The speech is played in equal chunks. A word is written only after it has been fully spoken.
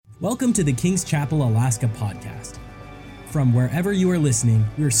Welcome to the Kings Chapel, Alaska podcast. From wherever you are listening,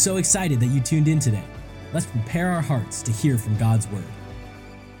 we are so excited that you tuned in today. Let's prepare our hearts to hear from God's Word.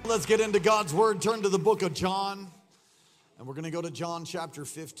 Let's get into God's Word. Turn to the book of John, and we're going to go to John chapter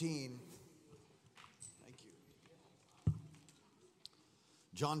 15. Thank you.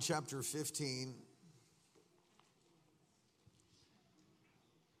 John chapter 15.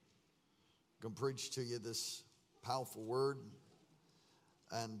 I'm going to preach to you this powerful word.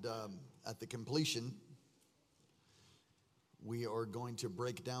 And at the completion, we are going to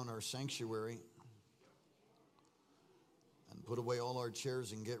break down our sanctuary and put away all our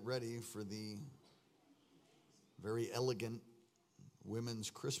chairs and get ready for the very elegant women's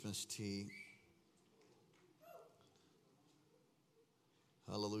Christmas tea.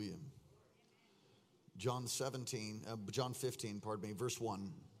 Hallelujah. John 15, verse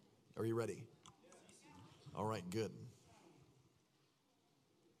 1. Are you ready? All right, good.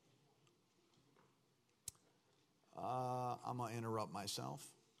 I'm going to interrupt myself.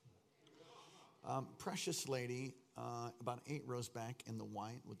 Precious lady, about 8 rows back in the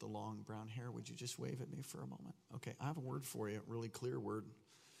white with the long brown hair, would you just wave at me for a moment? Okay, I have a word for you, a really clear word.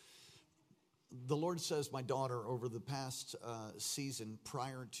 The Lord says, my daughter, over the past season,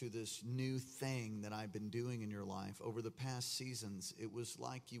 prior to this new thing that I've been doing in your life, over the past seasons, it was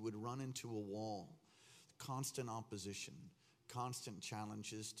like you would run into a wall, constant opposition, constant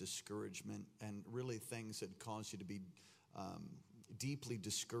challenges, discouragement, and really things that cause you to be deeply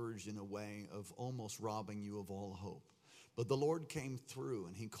discouraged in a way of almost robbing you of all hope. But the Lord came through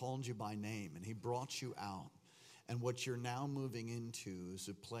and He called you by name and He brought you out. And what you're now moving into is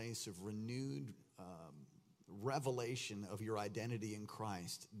a place of renewed revelation of your identity in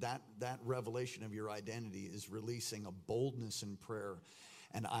Christ. That revelation of your identity is releasing a boldness in prayer.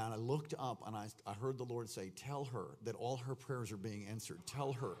 And I looked up and I heard the Lord say, tell her that all her prayers are being answered.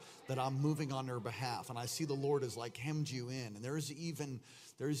 Tell her that I'm moving on her behalf. And I see the Lord has like hemmed you in. And there's even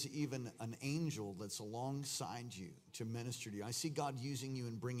an angel that's alongside you to minister to you. I see God using you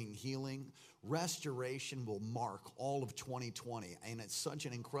and bringing healing. Restoration will mark all of 2020. And it's such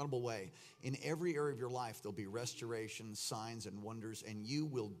an incredible way. In every area of your life, there'll be restoration, signs, and wonders. And you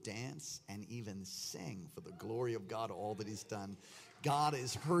will dance and even sing for the glory of God, all that He's done. God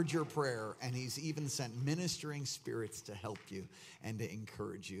has heard your prayer, and He's even sent ministering spirits to help you and to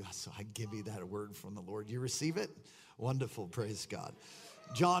encourage you. So I give you that word from the Lord. You receive it? Wonderful. Praise God.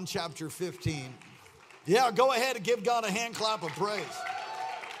 John chapter 15. Yeah, go ahead and give God a hand clap of praise.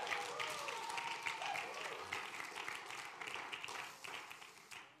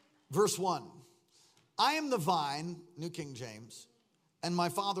 Verse 1. I am the vine, New King James, and my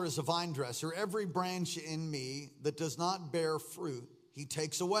Father is a vine dresser. Every branch in me that does not bear fruit, He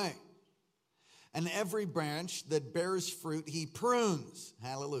takes away. And every branch that bears fruit, He prunes.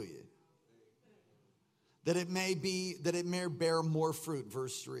 Hallelujah. That it may bear more fruit.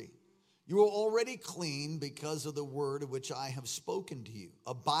 Verse 3. You are already clean because of the word which I have spoken to you.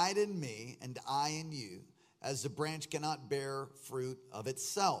 Abide in me, and I in you, as the branch cannot bear fruit of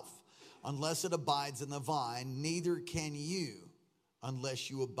itself, unless it abides in the vine, neither can you, unless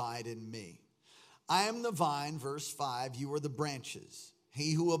you abide in me. I am the vine, verse 5, you are the branches.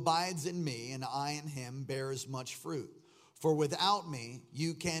 He who abides in me and I in him bears much fruit. For without me,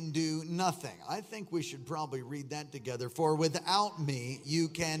 you can do nothing. I think we should probably read that together. For without me, you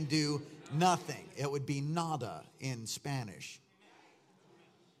can do nothing. It would be nada in Spanish.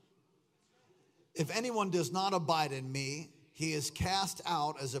 If anyone does not abide in me, he is cast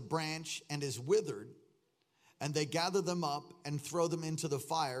out as a branch and is withered. And they gather them up and throw them into the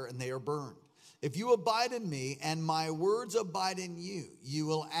fire, and they are burned. If you abide in me and my words abide in you, you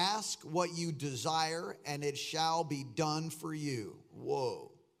will ask what you desire, and it shall be done for you.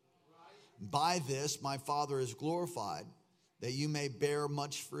 Whoa. By this my Father is glorified, that you may bear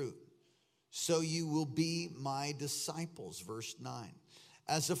much fruit. So you will be my disciples. Verse 9.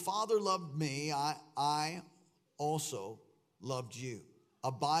 As the Father loved me, I also loved you.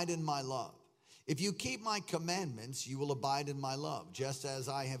 Abide in my love. If you keep my commandments, you will abide in my love, just as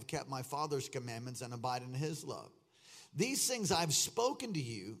I have kept my Father's commandments and abide in His love. These things I've spoken to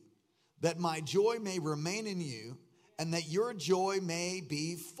you, that my joy may remain in you, and that your joy may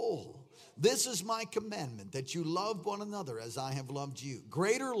be full. This is my commandment, that you love one another as I have loved you.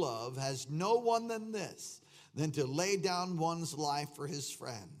 Greater love has no one than this, than to lay down one's life for his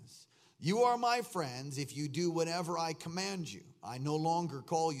friends. You are my friends if you do whatever I command you. I no longer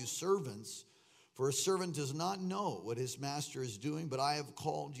call you servants, for a servant does not know what his master is doing, but I have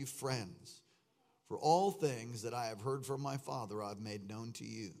called you friends. For all things that I have heard from my Father, I have made known to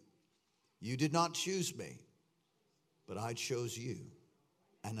you. You did not choose me, but I chose you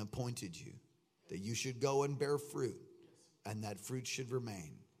and appointed you, that you should go and bear fruit, and that fruit should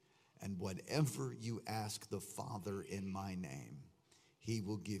remain. And whatever you ask the Father in my name, he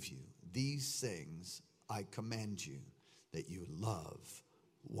will give you. These things I command you, that you love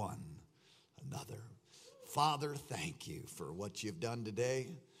one another. Father, thank you for what you've done today,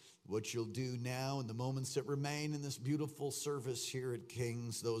 what you'll do now in the moments that remain in this beautiful service here at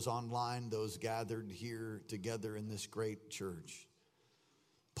King's, those online, those gathered here together in this great church.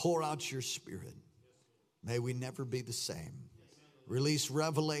 Pour out your Spirit. May we never be the same. Release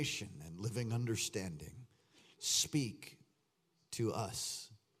revelation and living understanding. Speak to us.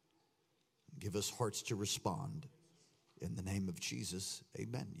 Give us hearts to respond. In the name of Jesus,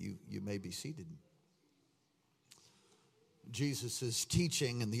 amen. You may be seated. Jesus is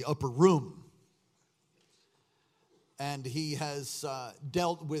teaching in the upper room. And he has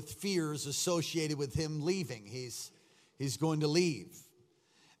dealt with fears associated with him leaving. He's going to leave.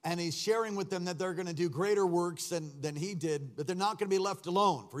 And he's sharing with them that they're going to do greater works than he did, but they're not going to be left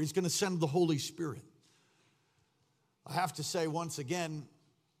alone, for he's going to send the Holy Spirit. I have to say once again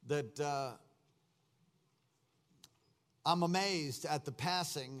that I'm amazed at the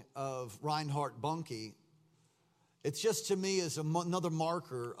passing of Reinhard Bonnke. It's just to me is another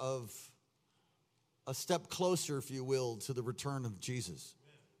marker of a step closer, if you will, to the return of Jesus.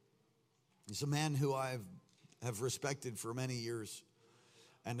 He's a man who I have respected for many years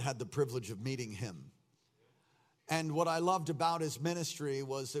and had the privilege of meeting him. And what I loved about his ministry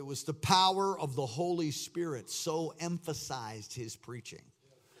was it was the power of the Holy Spirit so emphasized his preaching.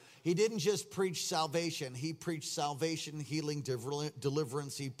 He didn't just preach salvation. He preached salvation, healing,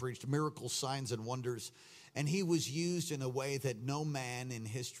 deliverance. He preached miracles, signs, and wonders. And he was used in a way that no man in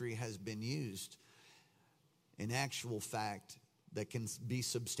history has been used. In actual fact, that can be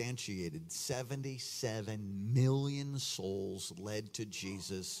substantiated. 77 million souls led to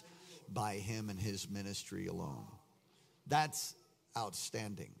Jesus by him and his ministry alone. That's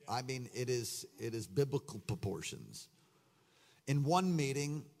outstanding. I mean, it is biblical proportions. In one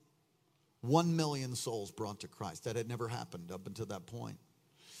meeting, 1 million souls brought to Christ. That had never happened up until that point.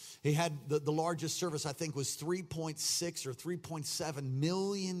 He had the largest service, I think, was 3.6 or 3.7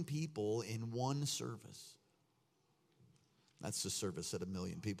 million people in one service. That's the service that 1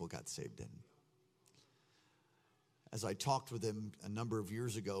 million people got saved in. As I talked with him a number of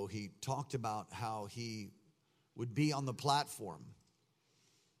years ago, he talked about how he would be on the platform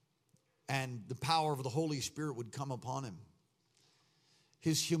and the power of the Holy Spirit would come upon him.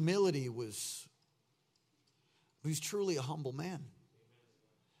 His humility was truly a humble man.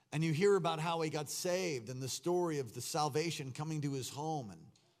 And you hear about how he got saved and the story of the salvation coming to his home. And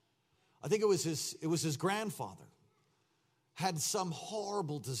I think it was his grandfather had some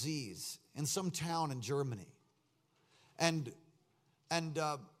horrible disease in some town in Germany. And an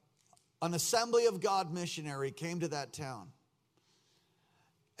Assembly of God missionary came to that town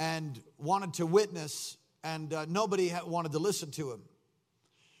and wanted to witness, and nobody wanted to listen to him.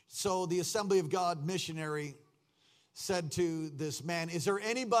 So the Assembly of God missionary said to this man, is there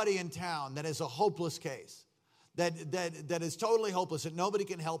anybody in town that is a hopeless case, that is totally hopeless, and nobody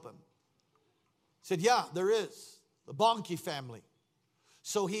can help him? He said, yeah, there is. The Bonnke family.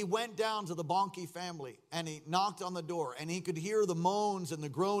 So he went down to the Bonnke family and he knocked on the door and he could hear the moans and the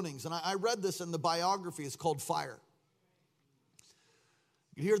groanings. And I read this in the biography. It's called Fire.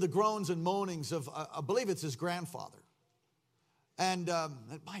 You hear the groans and moanings of, I believe it's his grandfather. And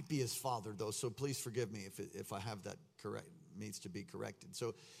it might be his father, though, so please forgive me if I have that correct, needs to be corrected.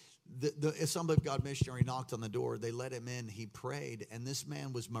 So the Assembly of God missionary knocked on the door. They let him in. He prayed, and this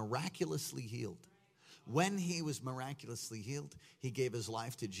man was miraculously healed. When he was miraculously healed, he gave his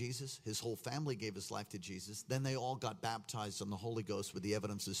life to Jesus. His whole family gave his life to Jesus. Then they all got baptized in the Holy Ghost with the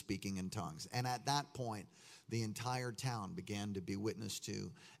evidence of speaking in tongues. And at that point, the entire town began to be witnessed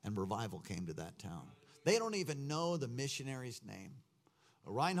to, and revival came to that town. They don't even know the missionary's name.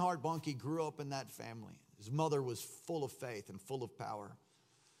 Reinhard Bonnke grew up in that family. His mother was full of faith and full of power.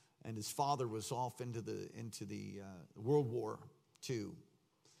 And his father was off into the World War II.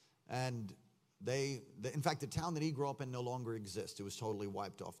 And in fact, the town that he grew up in no longer exists. It was totally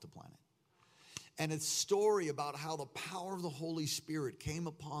wiped off the planet. And it's a story about how the power of the Holy Spirit came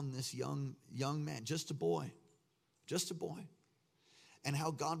upon this young man, just a boy, and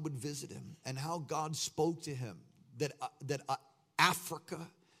how God would visit him, and how God spoke to him that Africa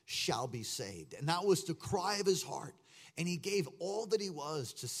shall be saved. And that was the cry of his heart. And he gave all that he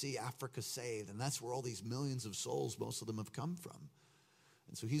was to see Africa saved. And that's where all these millions of souls, most of them have come from.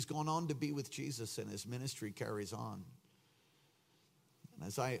 And so he's gone on to be with Jesus, and his ministry carries on. And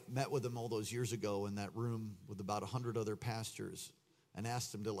as I met with him all those years ago in that room with about 100 other pastors, and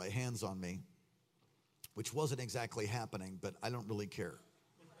asked him to lay hands on me, which wasn't exactly happening, but I don't really care.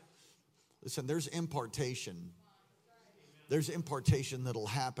 Listen, there's impartation. There's impartation that'll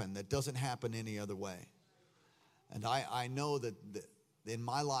happen that doesn't happen any other way. And I know that in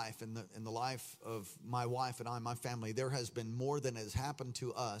my life, in the life of my wife and I, my family, there has been more than has happened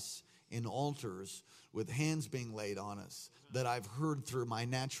to us in altars with hands being laid on us that I've heard through my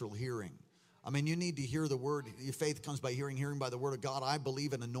natural hearing. I mean, you need to hear the word. Your faith comes by hearing, hearing by the word of God. I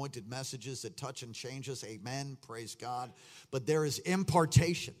believe in anointed messages that touch and change us. Amen. Praise God. But there is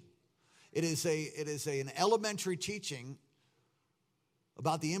impartation. It is an elementary teaching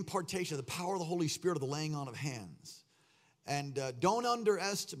about the impartation of the power of the Holy Spirit of the laying on of hands. And don't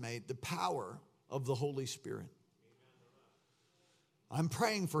underestimate the power of the Holy Spirit. I'm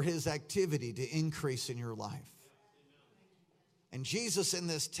praying for his activity to increase in your life. And Jesus in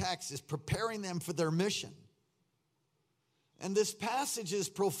this text is preparing them for their mission. And this passage is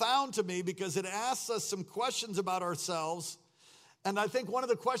profound to me because it asks us some questions about ourselves. And I think one of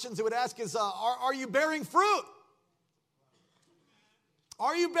the questions it would ask is, are you bearing fruit?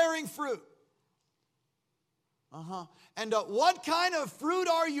 Are you bearing fruit? And what kind of fruit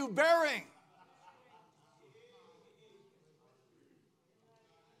are you bearing?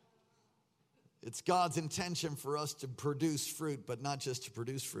 It's God's intention for us to produce fruit, but not just to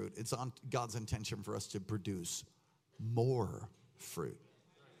produce fruit. It's God's intention for us to produce more fruit.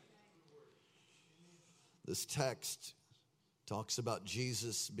 This text talks about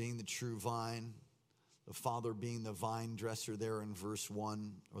Jesus being the true vine, the Father being the vine dresser there in verse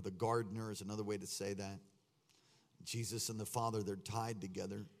 1, or the gardener is another way to say that. Jesus and the Father, they're tied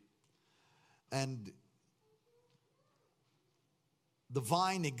together. And the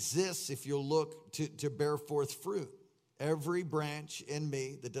vine exists, if you'll look, to bear forth fruit. Every branch in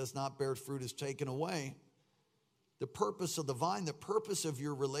me that does not bear fruit is taken away. The purpose of the vine, the purpose of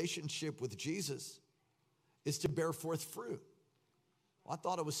your relationship with Jesus is to bear forth fruit. Well, I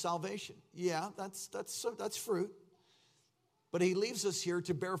thought it was salvation. Yeah, that's fruit. But he leaves us here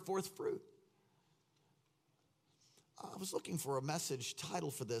to bear forth fruit. I was looking for a message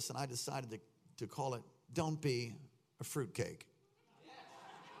title for this, and I decided to call it, Don't Be a Fruitcake.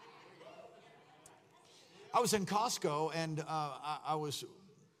 I was in Costco, and I was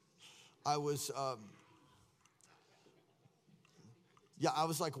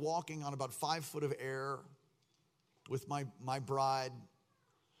like walking on about 5 foot of air with my bride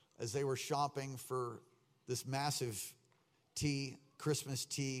as they were shopping for this massive tea, Christmas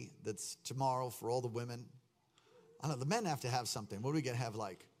tea that's tomorrow for all the women. I don't know, the men have to have something. What are we going to have,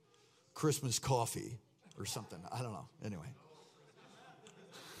 like Christmas coffee or something? I don't know. Anyway.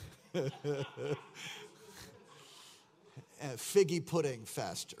 Figgy pudding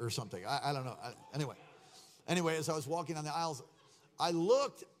fest or something. I don't know. Anyway, as I was walking down the aisles, I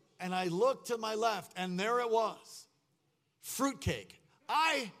looked to my left, and there it was. Fruitcake.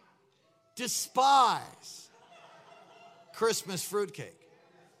 I despise Christmas fruitcake.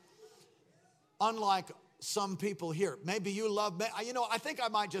 Unlike some people here. Maybe you love, I think I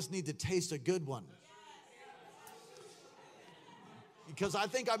might just need to taste a good one. Because I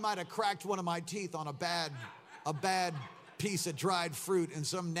think I might have cracked one of my teeth on a bad piece of dried fruit in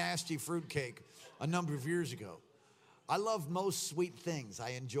some nasty fruitcake a number of years ago. I love most sweet things. I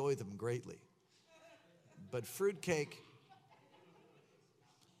enjoy them greatly. But fruitcake,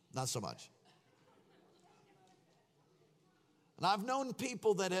 not so much. And I've known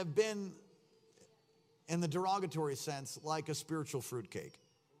people that have been, in the derogatory sense, like a spiritual fruitcake.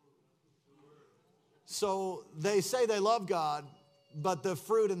 So they say they love God, but the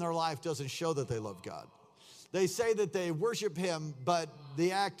fruit in their life doesn't show that they love God. They say that they worship him, but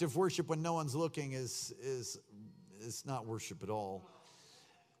the act of worship when no one's looking is not worship at all.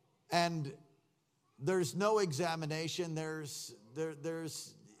 And there's no examination. There's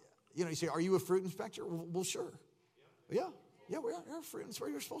you say, are you a fruit inspector? Well, sure. Yeah, we are fruit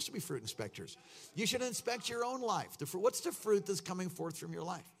inspectors. You're supposed to be fruit inspectors. You should inspect your own life. What's the fruit that's coming forth from your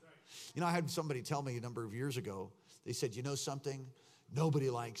life? I had somebody tell me a number of years ago, they said, you know something? Nobody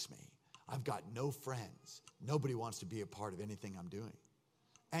likes me. I've got no friends. Nobody wants to be a part of anything I'm doing.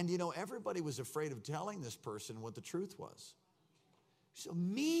 And everybody was afraid of telling this person what the truth was. So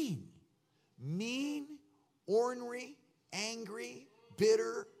mean, ornery, angry,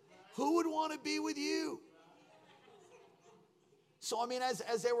 bitter. Who would want to be with you? So,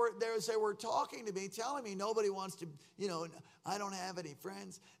 as they were talking to me, telling me nobody wants to, I don't have any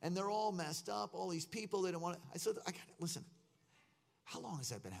friends, and they're all messed up, all these people, they don't want to. I said, listen, how long has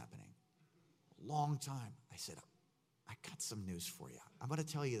that been happening? A long time. I said, I got some news for you. I'm going to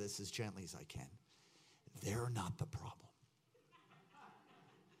tell you this as gently as I can. They're not the problem.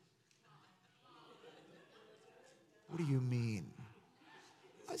 What do you mean?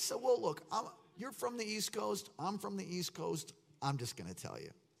 I said, well, look, you're from the East Coast. I'm from the East Coast. I'm just going to tell you.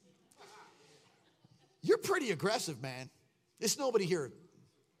 You're pretty aggressive, man. There's nobody here.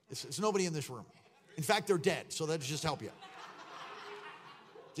 There's nobody in this room. In fact, they're dead, so that'll just help you.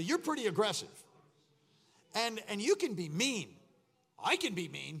 So you're pretty aggressive. And you can be mean. I can be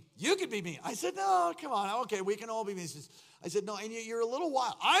mean. You can be mean. I said, no, come on. Okay, we can all be mean. I said, no, and you're a little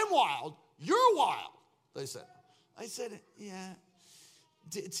wild. I'm wild. You're wild, they said. I said, yeah,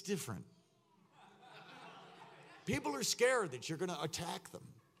 it's different. People are scared that you're going to attack them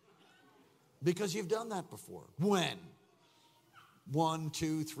because you've done that before. When? 1,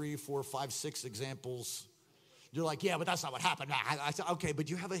 2, 3, 4, 5, 6 examples. You're like, yeah, but that's not what happened. I said, okay, but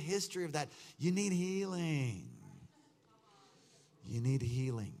you have a history of that. You need healing. You need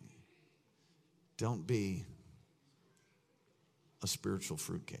healing. Don't be a spiritual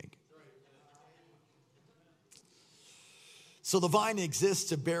fruitcake. So the vine exists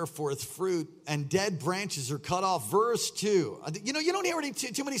to bear forth fruit, and dead branches are cut off. Verse 2. You know, you don't hear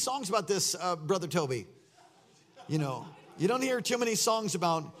too many songs about this, Brother Toby. You know, you don't hear too many songs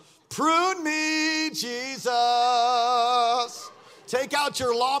about, prune me, Jesus. Take out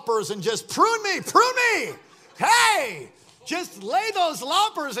your loppers and just prune me. Hey, just lay those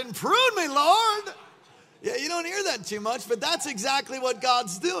loppers and prune me, Lord. Yeah, you don't hear that too much, but that's exactly what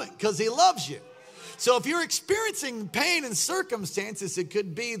God's doing because he loves you. So if you're experiencing pain and circumstances, it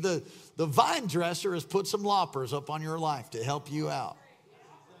could be the vine dresser has put some loppers up on your life to help you out.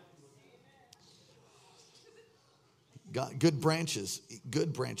 Good branches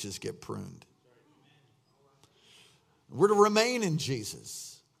get pruned. We're to remain in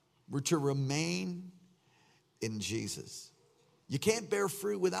Jesus. We're to remain in Jesus. You can't bear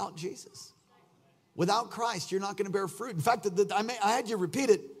fruit without Jesus. Without Christ, you're not going to bear fruit. In fact, I had you repeat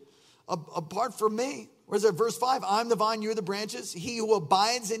it. Apart from me, where's that? Verse 5, I'm the vine, you're the branches. He who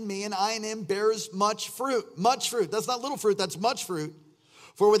abides in me and I in him bears much fruit. Much fruit. That's not little fruit, that's much fruit.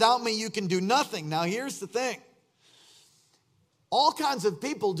 For without me, you can do nothing. Now, here's the thing. All kinds of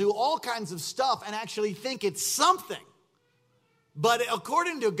people do all kinds of stuff and actually think it's something. But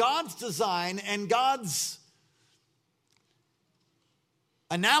according to God's design and God's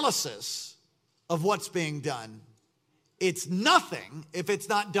analysis of what's being done, it's nothing if it's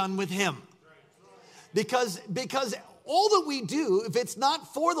not done with him. Because all that we do, if it's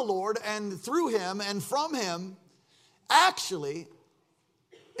not for the Lord and through him and from him, actually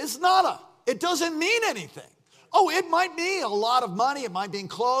is nada. It doesn't mean anything. Oh, it might be a lot of money. It might be in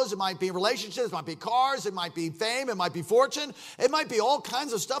clothes. It might be relationships. It might be cars. It might be fame. It might be fortune. It might be all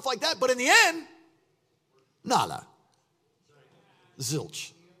kinds of stuff like that. But in the end, nada.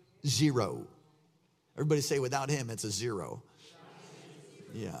 Zilch. Zero. Everybody say without him, it's a zero.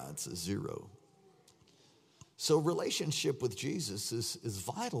 Yeah, it's a zero. So relationship with Jesus is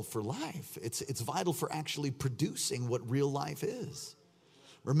vital for life. It's vital for actually producing what real life is.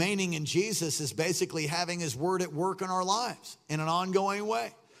 Remaining in Jesus is basically having his word at work in our lives in an ongoing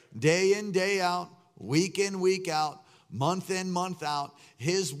way. Day in, day out, week in, week out, month in, month out.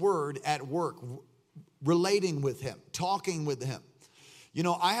 His word at work, relating with him, talking with him. You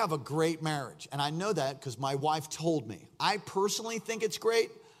know, I have a great marriage, and I know that because my wife told me. I personally think it's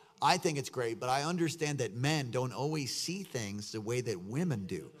great. I think it's great, but I understand that men don't always see things the way that women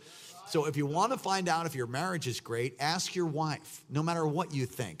do. So if you want to find out if your marriage is great, ask your wife, no matter what you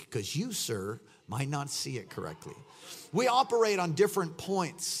think, because you, sir, might not see it correctly. We operate on different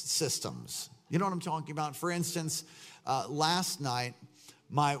points systems. You know what I'm talking about? For instance, last night,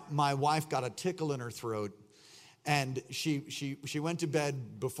 my wife got a tickle in her throat, and she went to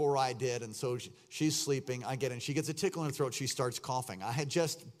bed before I did, and so she's sleeping. I get in. She gets a tickle in her throat. She starts coughing. I had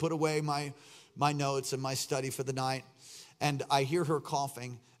just put away my notes and my study for the night, and I hear her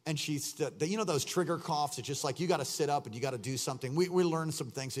coughing. And you know those trigger coughs? It's just like you got to sit up and you got to do something. We learned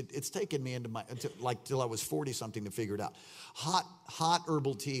some things. It's taken me till I was 40-something to figure it out. Hot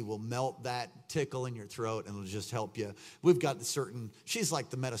herbal tea will melt that tickle in your throat and it'll just help you. We've got she's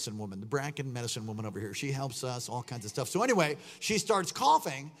like the medicine woman, the Bracken medicine woman over here. She helps us, all kinds of stuff. So anyway, she starts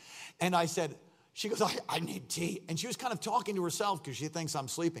coughing and I said, she goes, I need tea. And she was kind of talking to herself because she thinks I'm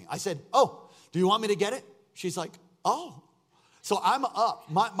sleeping. I said, oh, do you want me to get it? She's like, oh. So I'm up.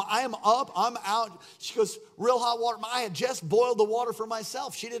 I am up. I'm out. She goes, real hot water. I had just boiled the water for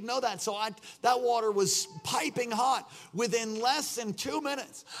myself. She didn't know that. So that water was piping hot. Within less than 2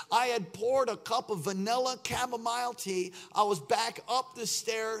 minutes, I had poured a cup of vanilla chamomile tea. I was back up the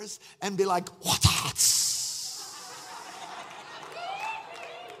stairs and be like, what's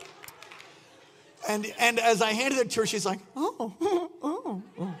And as I handed it to her, she's like, oh.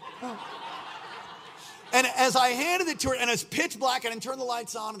 as I handed it to her, and it's pitch black, and I turned the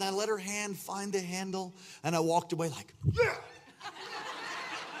lights on, and I let her hand find the handle, and I walked away like, yeah.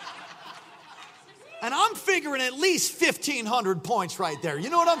 And I'm figuring at least 1,500 points right there. You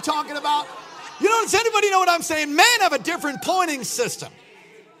know what I'm talking about? Does anybody know what I'm saying? Men have a different pointing system.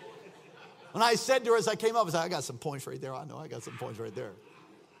 When I said to her as I came up, I said, I got some points right there. I know I got some points right there.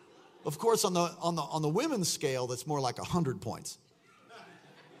 Of course, on the women's scale, that's more like 100 points.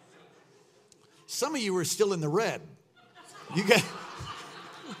 Some of you are still in the red. You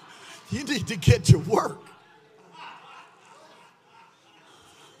need to get to work.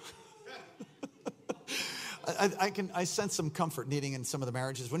 I sense some comfort needing in some of the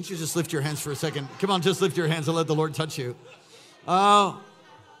marriages. Wouldn't you just lift your hands for a second? Come on, just lift your hands and let the Lord touch you.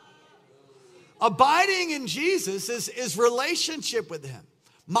 Abiding in Jesus is relationship with him.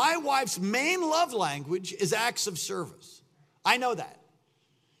 My wife's main love language is acts of service. I know that.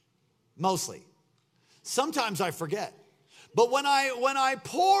 Mostly. Sometimes I forget. But when I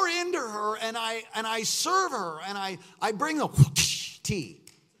pour into her and I serve her and I bring the tea.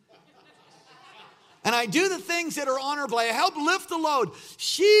 And I do the things that are honorable. I help lift the load.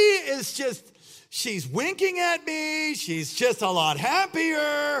 She's winking at me. She's just a lot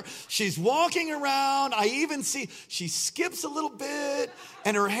happier. She's walking around. I even see she skips a little bit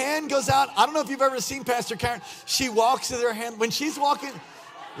and her hand goes out. I don't know if you've ever seen Pastor Karen. She walks with her hand. When she walks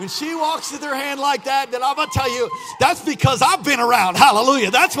with her hand like that, then I'm going to tell you, that's because I've been around.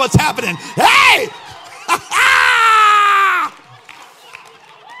 Hallelujah. That's what's happening. Hey!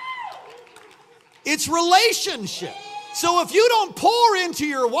 It's relationship. So if you don't pour into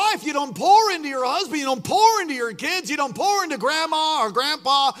your wife, you don't pour into your husband, you don't pour into your kids, you don't pour into grandma or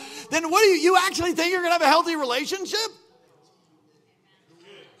grandpa, then what do you actually think you're going to have a healthy relationship?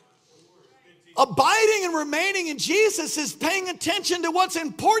 Abiding and remaining in Jesus is paying attention to what's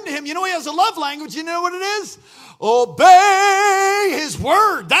important to him. You know, he has a love language. You know what it is? Obey his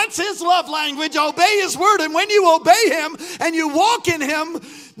word. That's his love language. Obey his word. And when you obey him and you walk in him,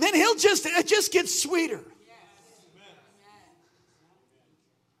 then it just gets sweeter.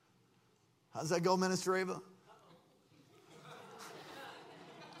 How's that go, Minister Ava?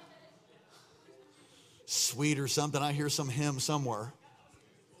 Sweet or something. I hear some hymn somewhere.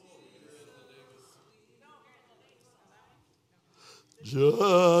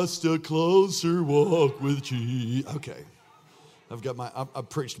 Just a closer walk with Jesus. Okay. I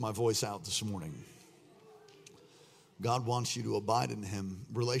preached my voice out this morning. God wants you to abide in him.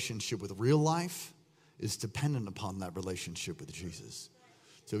 Relationship with real life is dependent upon that relationship with Jesus.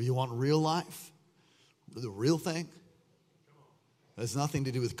 So if you want real life, the real thing, it has nothing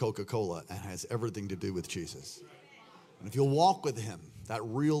to do with Coca-Cola and has everything to do with Jesus. And if you'll walk with him, that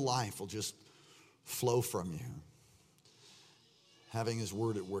real life will just flow from you. Having his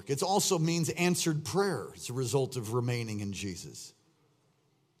word at work. It also means answered prayer as a result of remaining in Jesus.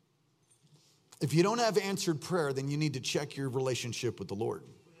 If you don't have answered prayer, then you need to check your relationship with the Lord.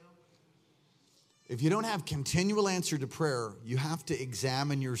 If you don't have continual answer to prayer, you have to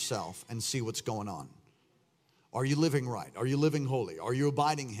examine yourself and see what's going on. Are you living right? Are you living holy? Are you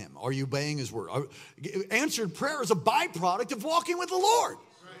abiding him? Are you obeying his word? Answered prayer is a byproduct of walking with the Lord.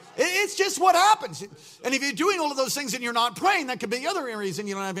 It's just what happens. And if you're doing all of those things and you're not praying, that could be the other reason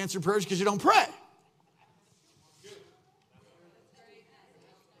you don't have answered prayers, because you don't pray.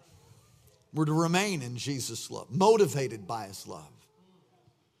 We're to remain in Jesus' love, motivated by his love.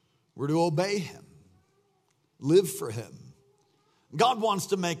 We're to obey him, live for him. God wants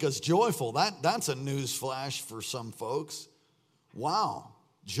to make us joyful. That's a news flash for some folks. Wow,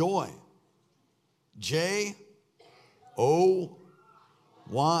 joy. J-O-Y.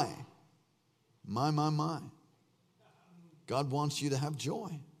 My. God wants you to have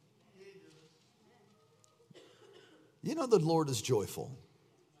joy. You know the Lord is joyful.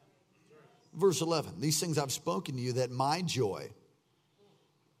 Verse 11, these things I've spoken to you that my joy,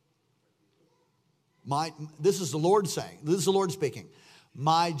 this is the Lord saying, this is the Lord speaking,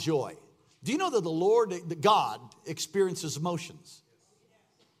 my joy. Do you know that the Lord, that God experiences emotions?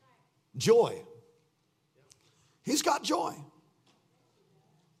 Joy. He's got joy.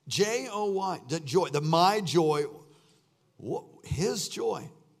 J-O-Y, the joy, my joy, his joy.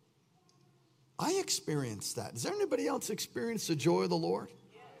 I experienced that. Does anybody else experience the joy of the Lord?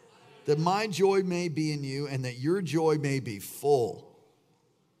 That my joy may be in you and that your joy may be full.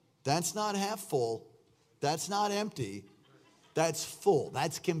 That's not half full. That's not empty. That's full.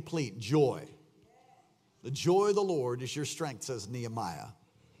 That's complete joy. The joy of the Lord is your strength, says Nehemiah.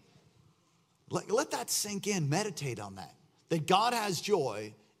 Let that sink in. Meditate on that. That God has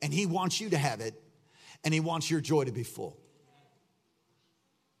joy and he wants you to have it and he wants your joy to be full.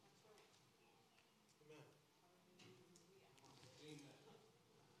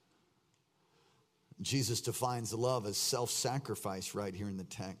 Jesus defines love as self-sacrifice right here in the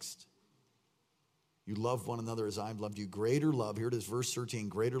text. You love one another as I've loved you. Greater love, here it is, verse 13,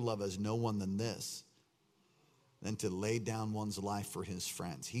 greater love has no one than this, than to lay down one's life for his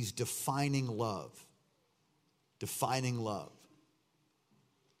friends. He's defining love. Defining love.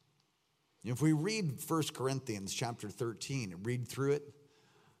 If we read 1 Corinthians chapter 13 and read through it,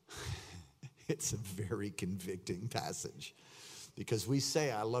 it's a very convicting passage. Because we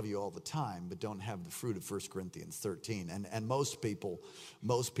say, I love you all the time, but don't have the fruit of 1 Corinthians 13. And most people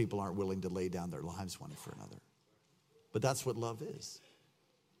aren't willing to lay down their lives one for another. But that's what love is.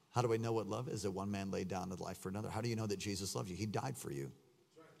 How do I know what love is? That one man laid down his life for another. How do you know that Jesus loves you? He died for you.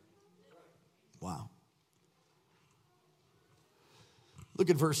 Wow. Look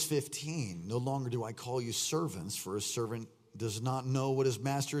at verse 15. No longer do I call you servants, for a servant does not know what his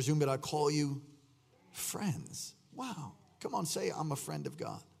master is doing, but I call you friends. Wow. Come on, say, I'm a friend of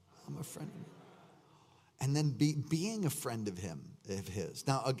God. I'm a friend of him. And then being a friend of him, of his.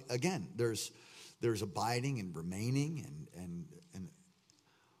 Now, again, there's abiding and remaining and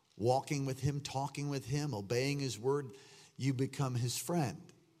walking with him, talking with him, obeying his word. You become his friend.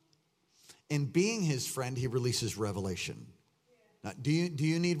 In being his friend, he releases revelation. Now, do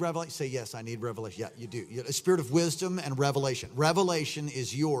you need revelation? Say, yes, I need revelation. Yeah, you do. A spirit of wisdom and revelation. Revelation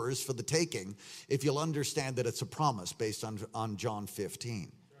is yours for the taking if you'll understand that it's a promise based on John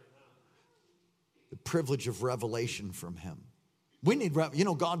 15. The privilege of revelation from him. We need,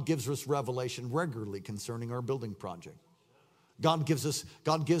 God gives us revelation regularly concerning our building project. God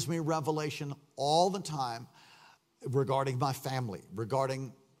gives me revelation all the time regarding my family,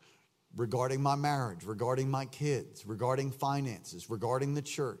 regarding my marriage, regarding my kids, regarding finances, regarding the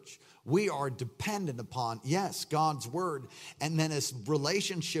church. We are dependent upon, yes, God's word, and then a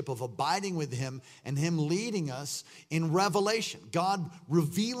relationship of abiding with him and him leading us in revelation. God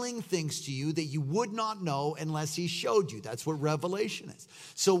revealing things to you that you would not know unless he showed you. That's what revelation is.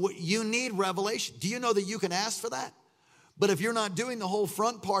 So you need revelation. Do you know that you can ask for that? But if you're not doing the whole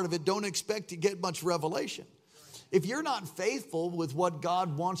front part of it, don't expect to get much revelation. If you're not faithful with what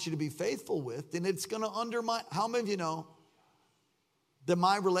God wants you to be faithful with, then it's going to undermine. How many of you know that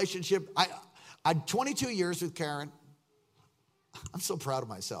my relationship, I had 22 years with Karen. I'm so proud of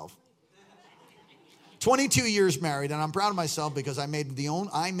myself. 22 years married, and I'm proud of myself because I made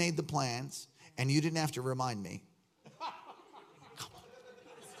the plans, and you didn't have to remind me.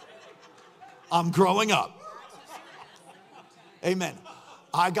 I'm growing up. Amen.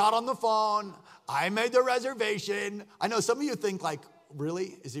 I got on the phone. I made the reservation. I know some of you think like,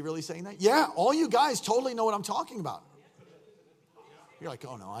 really? Is he really saying that? Yeah, all you guys totally know what I'm talking about. You're like,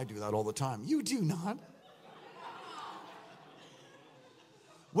 oh no, I do that all the time. You do not.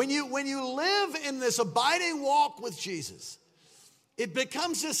 When you live in this abiding walk with Jesus, it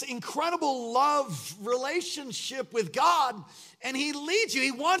becomes this incredible love relationship with God, and he leads you.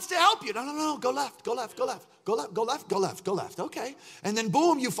 He wants to help you. No, go left, go left, go left. Go left, go left, go left, go left. Okay. And then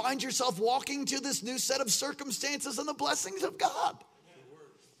boom, you find yourself walking to this new set of circumstances and the blessings of God.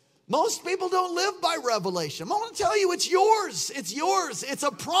 Most people don't live by revelation. I want to tell you, it's yours. It's yours. It's a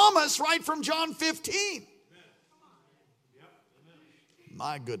promise right from John 15.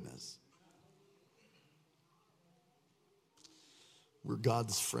 My goodness. We're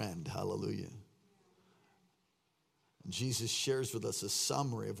God's friend. Hallelujah. And Jesus shares with us a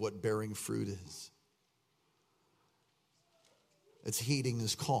summary of what bearing fruit is. It's heeding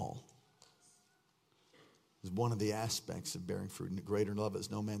his call. It's one of the aspects of bearing fruit. And greater love is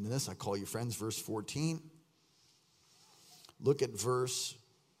no man than this. I call you friends. Verse 14. Look at verse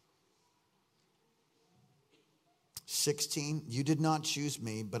 16. You did not choose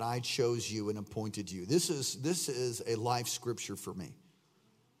me, but I chose you and appointed you. This is a life scripture for me.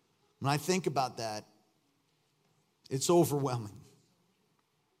 When I think about that, it's overwhelming.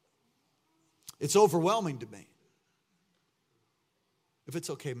 It's overwhelming to me. If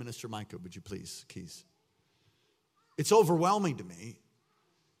it's okay, Minister Micah, would you please, Keys? It's overwhelming to me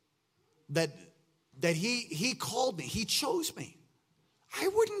that he called me. He chose me. I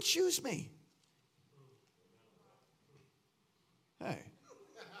wouldn't choose me. Hey.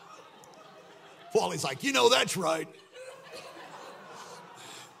 Wally's like, that's right.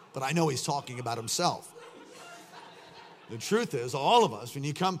 But I know he's talking about himself. The truth is, all of us, when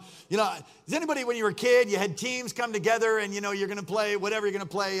you come, does anybody, when you were a kid, you had teams come together and, you're going to play whatever you're going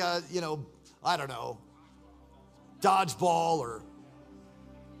to play, I don't know, dodgeball or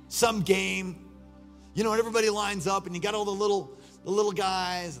some game, and everybody lines up and you got all the little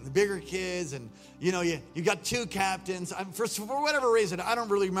guys and the bigger kids and, you got two captains. For whatever reason, I don't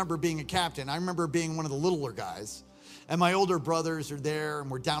really remember being a captain. I remember being one of the littler guys. And my older brothers are there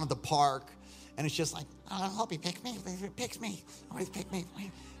and we're down at the park. And it's just like, I hope he picks me. If he picks me, always pick me.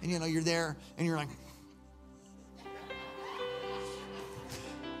 And you're there and you're like.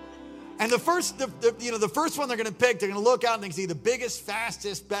 And the first one they're going to pick, they're going to look out and they see the biggest,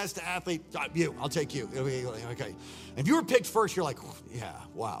 fastest, best athlete. You, I'll take you. It'll be okay. If you were picked first, you're like, yeah,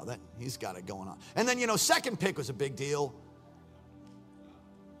 wow, he's got it going on. And then, second pick was a big deal.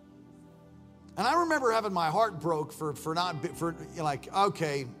 And I remember having my heart broke for like,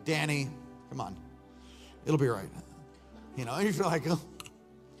 okay, Danny, come on, it'll be right. And you feel like, oh.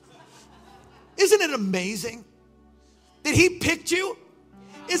 Isn't it amazing that he picked you?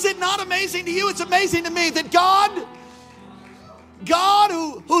 Is it not amazing to you? It's amazing to me that God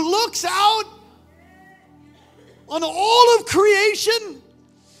who looks out on all of creation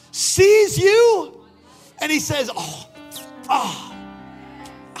sees you and he says,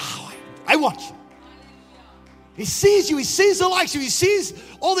 I want you. He sees you. He sees the likes of you. He sees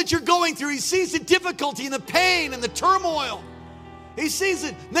all that you're going through. He sees the difficulty and the pain and the turmoil. He sees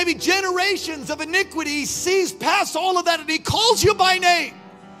it, maybe generations of iniquity. He sees past all of that and he calls you by name.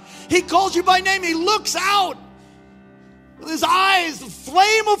 He calls you by name. He looks out with his eyes, a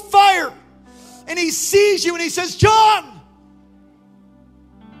flame of fire. And he sees you and he says, John,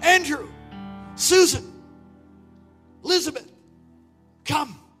 Andrew, Susan, Elizabeth,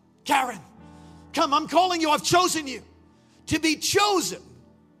 come. Karen, come. I'm calling you. I've chosen you to be chosen.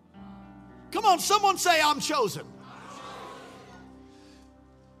 Come on, someone say, I'm chosen.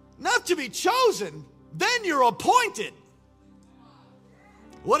 Not to be chosen, then you're appointed.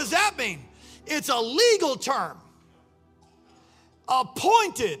 What does that mean? It's a legal term.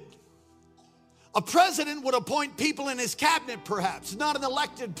 Appointed. A president would appoint people in his cabinet, perhaps, not an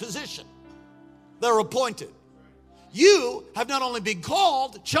elected position. They're appointed. You have not only been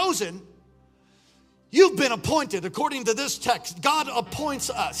called, chosen, you've been appointed. According to this text, God appoints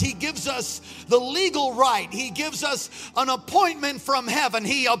us. He gives us the legal right. He gives us an appointment from heaven.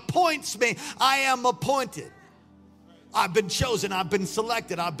 He appoints me. I am appointed. I've been chosen. I've been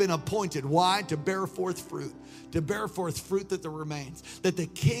selected. I've been appointed. Why? To bear forth fruit. To bear forth fruit that there remains. That the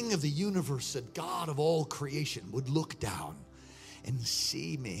King of the universe, the God of all creation, would look down and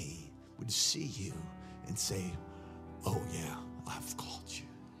see me, would see you and say, oh yeah, I've called you.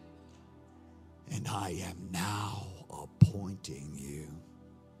 And I am now appointing you.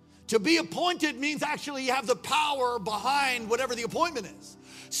 To be appointed means actually you have the power behind whatever the appointment is.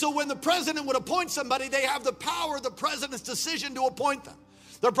 So when the president would appoint somebody, they have the power of the president's decision to appoint them.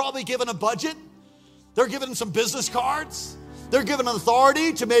 They're probably given a budget. They're given some business cards. They're given an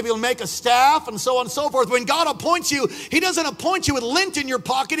authority to maybe make a staff and so on and so forth. When God appoints you, he doesn't appoint you with lint in your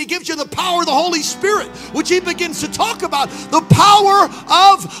pocket. He gives you the power of the Holy Spirit, which he begins to talk about, the power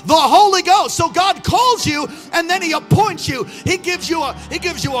of the Holy Ghost. So God calls you and then he appoints you. He gives you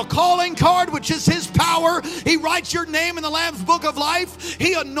a calling card, which is his power. He writes your name in the Lamb's Book of Life.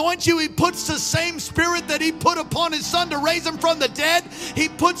 He anoints you. He puts the same spirit that he put upon his son to raise him from the dead. He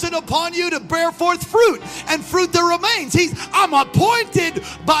puts it upon you to bear forth fruit, and fruit that remains. I'm appointed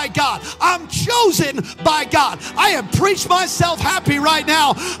by God. I'm chosen by God. I have preached myself happy right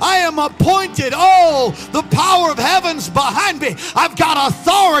now. I am appointed. Oh, the power of heaven's behind me. I've got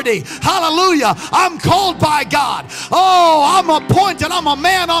authority. Hallelujah. I'm called by God. Oh, I'm appointed. I'm a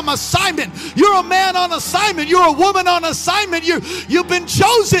man on assignment. You're a man on assignment. You're a woman on assignment. You've been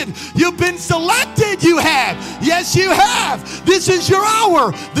chosen. You've been selected. You have. Yes, you have. This is your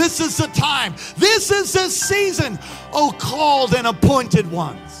hour. This is the time. This is the season. Oh, called and appointed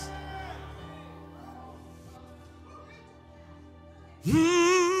ones.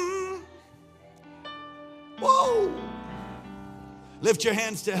 Whoa. Lift your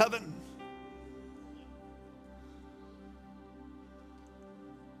hands to heaven.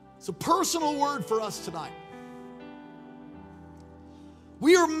 It's a personal word for us tonight.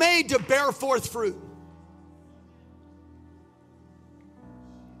 We are made to bear forth fruit.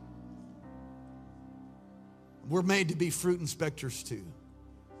 We're made to be fruit inspectors too.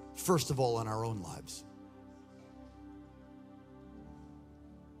 First of all, in our own lives.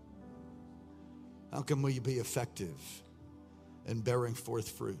 How can we be effective in bearing forth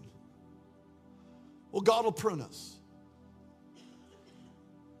fruit? Well, God will prune us.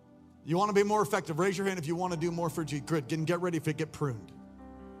 You want to be more effective? Raise your hand if you want to do more fruit. Good. Get ready to get pruned.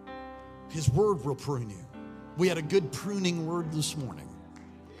 His word will prune you. We had a good pruning word this morning.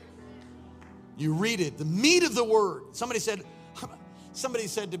 You read it, the meat of the word. Somebody said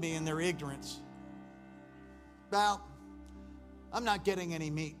to me in their ignorance, well, I'm not getting any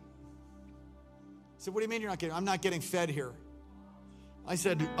meat. I said, what do you mean you're not getting? I'm not getting fed here. I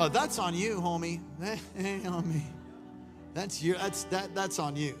said, that's on you, homie. That ain't on me. That's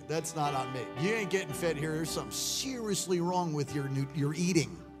on you. That's not on me. You ain't getting fed here. There's something seriously wrong with your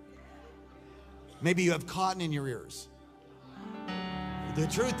eating. Maybe you have cotton in your ears. The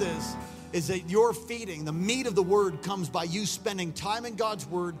truth is that your feeding, the meat of the word, comes by you spending time in God's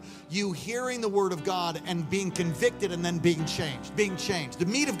word, you hearing the word of God and being convicted and then being changed. The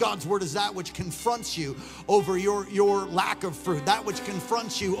meat of God's word is that which confronts you over your lack of fruit, that which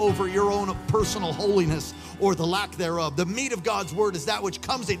confronts you over your own personal holiness or the lack thereof. The meat of God's word is that which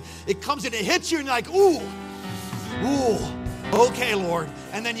comes in, it hits you and you're like, ooh, okay, Lord.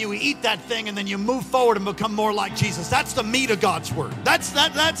 And then you eat that thing and then you move forward and become more like Jesus. That's the meat of God's word. That's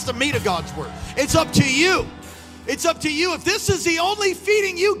the meat of God's word. It's up to you. It's up to you. If this is the only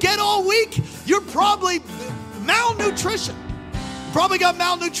feeding you get all week, you're probably malnutrition. Probably got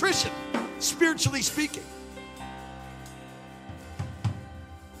malnutrition, spiritually speaking.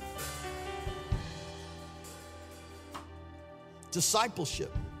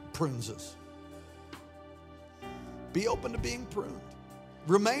 Discipleship prunes us. Be open to being pruned.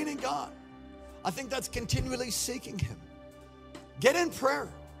 Remain in God. I think that's continually seeking Him. Get in prayer.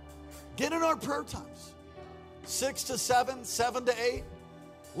 Get in our prayer times. 6 to 7, 7 to 8.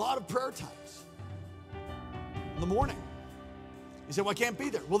 A lot of prayer times. In the morning. You say, well, I can't be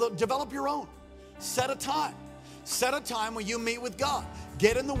there. Well, develop your own. Set a time. Set a time when you meet with God.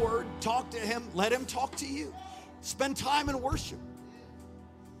 Get in the Word. Talk to Him. Let Him talk to you. Spend time in worship.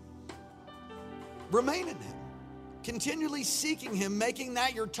 Remain in Him. Continually seeking Him, making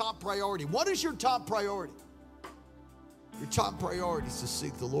that your top priority. What is your top priority? Your top priority is to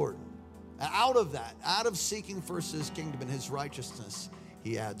seek the Lord. And out of that, out of seeking first His kingdom and His righteousness,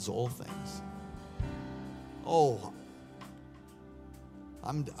 He adds all things. Oh,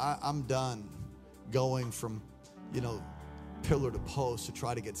 I'm done going from, pillar to post to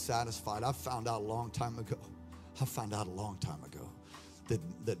try to get satisfied. I found out a long time ago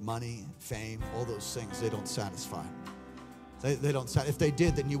that money, fame, all those things, they don't satisfy. They don't. If they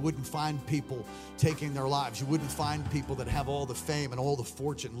did, then you wouldn't find people taking their lives. You wouldn't find people that have all the fame and all the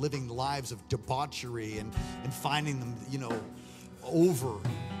fortune living lives of debauchery and finding them, over,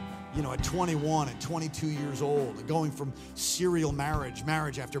 at 21 and 22 years old, and going from serial marriage after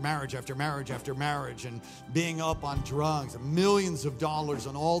marriage after marriage after marriage, and being up on drugs, and millions of dollars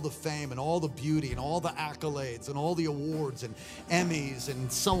and all the fame and all the beauty and all the accolades and all the awards and Emmys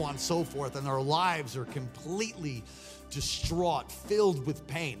and so on and so forth, and their lives are completely distraught, filled with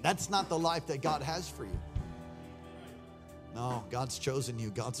pain. That's not the life that God has for you. No, God's chosen you.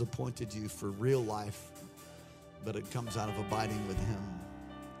 God's appointed you for real life, but it comes out of abiding with Him.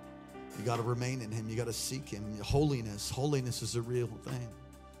 You got to remain in Him. You got to seek Him. Holiness is a real thing.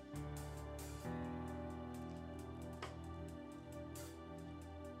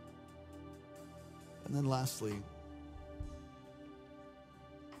 And then lastly,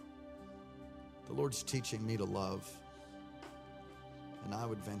 the Lord's teaching me to love. And I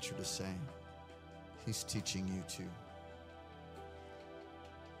would venture to say, He's teaching you too.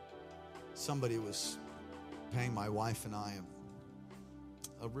 Somebody was paying my wife and I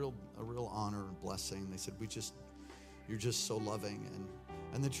a real honor and blessing. They said, you're just so loving.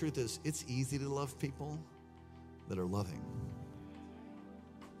 And the truth is, it's easy to love people that are loving.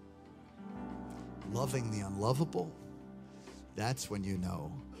 Loving the unlovable, that's when you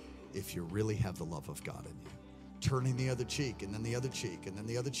know if you really have the love of God in you. Turning the other cheek, and then the other cheek, and then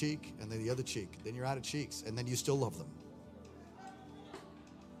the other cheek, and then the other cheek. Then you're out of cheeks, and then you still love them.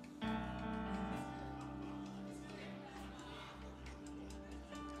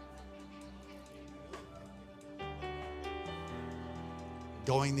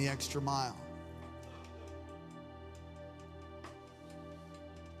 Going the extra mile.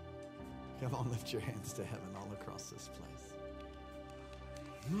 Come on, lift your hands to heaven all across this place.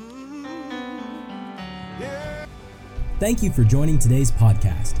 Yeah. Thank you for joining today's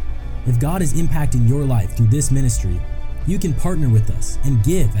podcast. If God is impacting your life through this ministry, you can partner with us and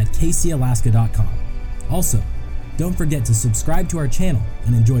give at kcalaska.com. Also, don't forget to subscribe to our channel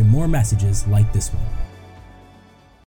and enjoy more messages like this one.